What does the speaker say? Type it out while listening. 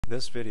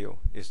This video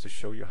is to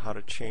show you how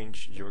to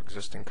change your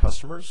existing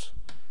customers,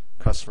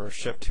 customer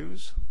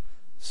ship-tos,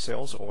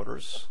 sales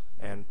orders,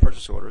 and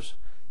purchase orders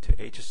to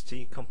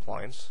HST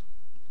compliance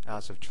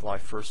as of July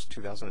 1st,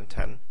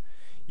 2010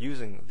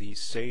 using the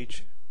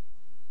Sage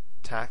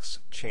tax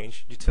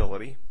change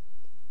utility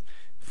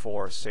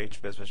for Sage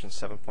BusinessVision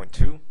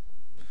 7.2,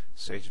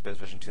 Sage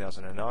BusinessVision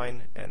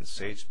 2009, and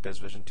Sage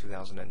BusinessVision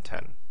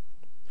 2010.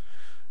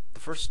 The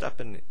first step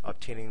in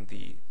obtaining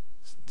the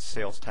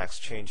sales tax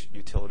change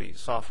utility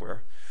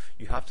software,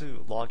 you have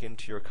to log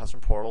into your customer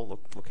portal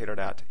located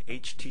at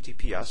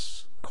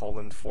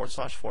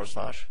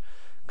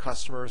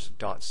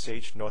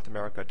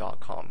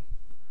https://customers.sagenorthamerica.com.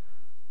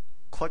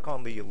 Click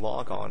on the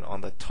logon on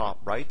the top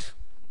right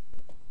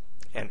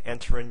and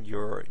enter in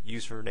your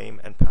username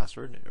and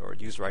password, or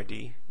user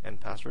ID and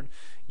password,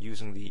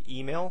 using the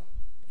email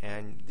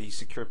and the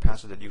secure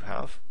password that you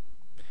have,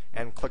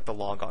 and click the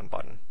logon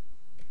button.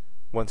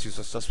 Once you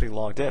successfully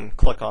logged in,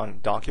 click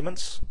on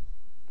Documents,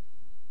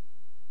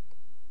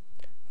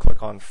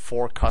 click on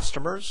For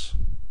Customers,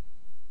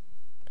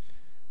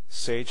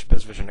 Sage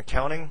BusinessVision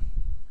Accounting,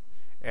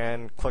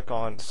 and click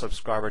on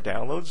Subscriber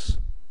Downloads,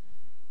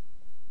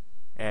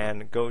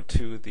 and go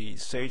to the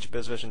Sage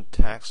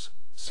BusinessVision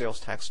Sales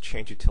Tax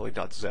Change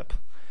Utility.zip.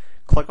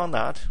 Click on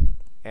that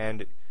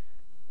and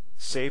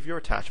save your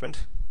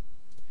attachment,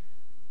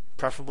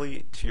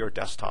 preferably to your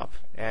desktop,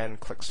 and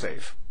click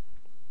Save.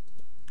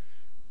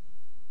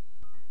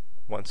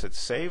 Once it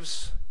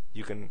saves,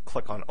 you can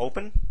click on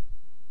Open,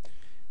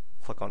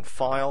 click on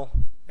File,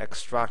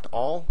 Extract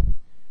All,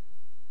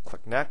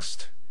 click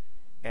Next,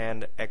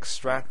 and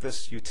extract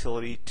this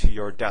utility to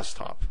your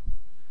desktop.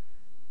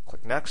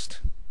 Click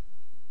Next.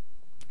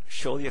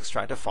 Show the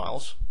extracted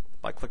files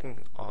by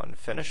clicking on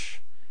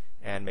Finish,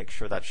 and make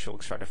sure that Show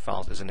Extracted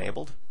Files is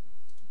enabled.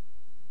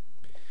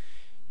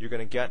 You're going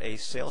to get a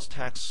sales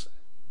tax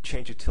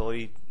change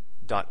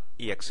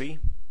utility.exe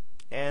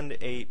and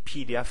a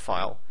PDF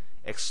file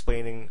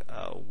explaining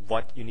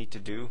what you need to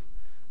do,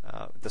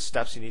 the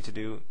steps you need to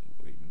do,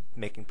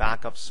 making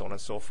backups, so on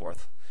and so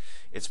forth.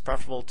 It's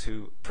preferable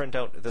to print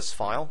out this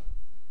file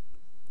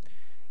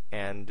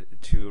and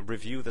to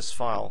review this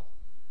file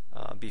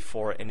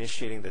before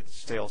initiating the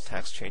sales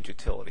tax change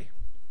utility.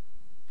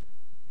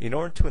 In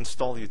order to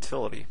install the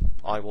utility,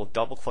 I will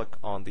double click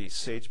on the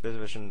Sage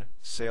BusinessVision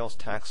Sales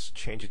Tax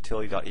Change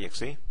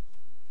Utility.exe. I'm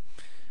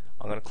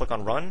going to click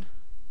on Run,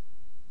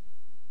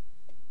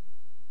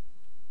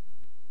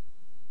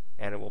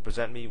 and it will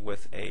present me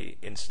with a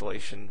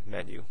installation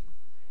menu.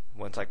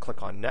 Once I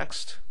click on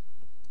Next,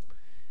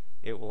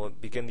 it will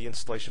begin the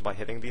installation by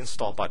hitting the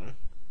Install button.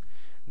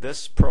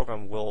 This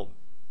program will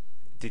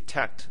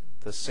detect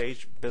the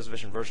Sage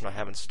BusinessVision version I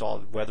have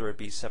installed, whether it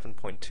be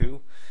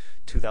 7.2,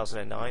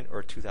 2009,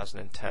 or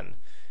 2010.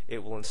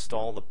 It will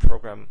install the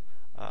program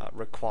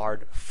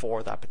required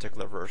for that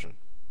particular version.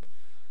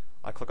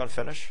 I click on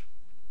Finish,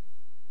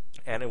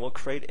 and it will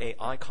create an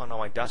icon on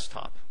my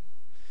desktop.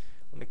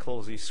 Let me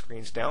close these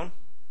screens down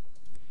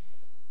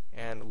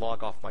and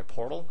log off my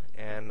portal,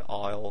 and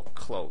I'll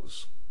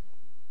close.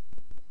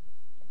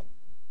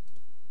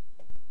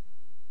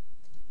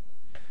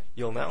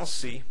 You'll now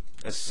see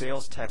a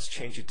sales tax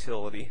change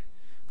utility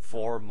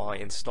for my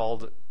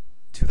installed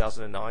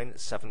 2009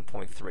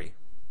 7.3.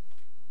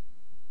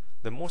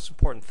 The most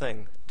important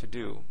thing to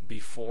do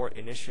before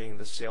initiating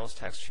the sales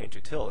tax change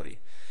utility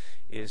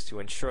is to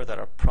ensure that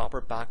a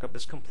proper backup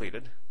is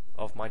completed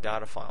of my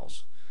data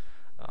files.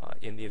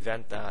 In the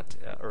event that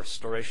a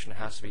restoration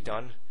has to be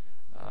done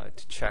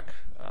to check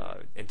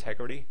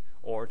integrity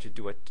or to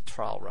do a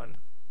trial run.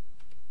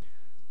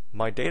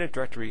 My data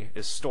directory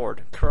is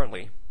stored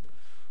currently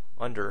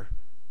under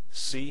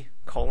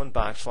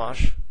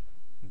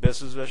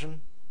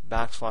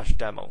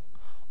C:\BusinessVision\demo.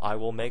 I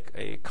will make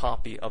a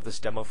copy of this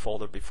demo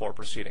folder before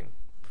proceeding.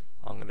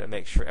 I'm going to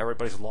make sure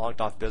everybody's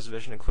logged off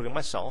BusinessVision, including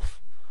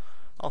myself.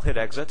 I'll hit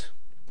Exit.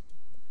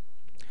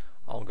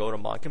 I'll go to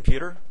my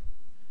computer,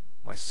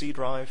 my C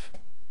drive,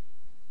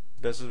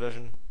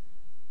 BusinessVision,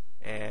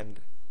 and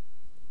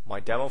my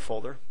demo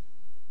folder.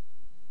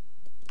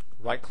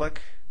 Right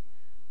click,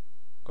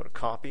 go to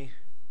Copy,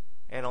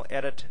 and I'll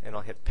edit, and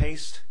I'll hit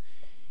Paste,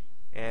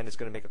 and it's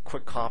going to make a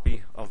quick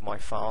copy of my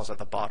files at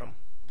the bottom.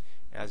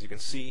 As you can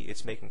see,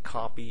 it's making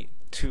copy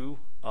 2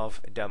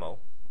 of demo.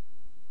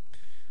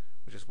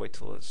 We'll just wait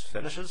till it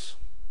finishes.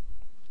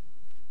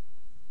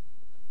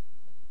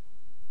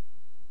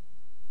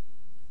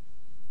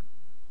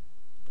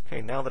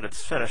 Okay, now that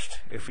it's finished,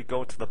 if we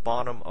go to the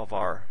bottom of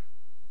our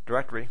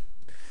directory,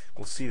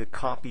 we'll see the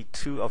copy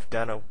 2 of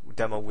demo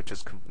which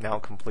is now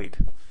complete.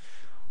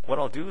 What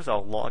I'll do is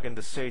I'll log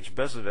into Sage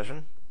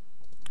BusinessVision,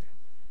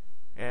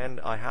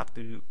 and I have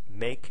to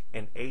make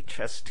an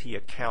HST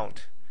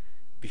account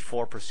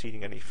before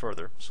proceeding any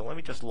further. So let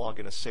me just log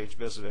into Sage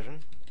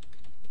BusinessVision.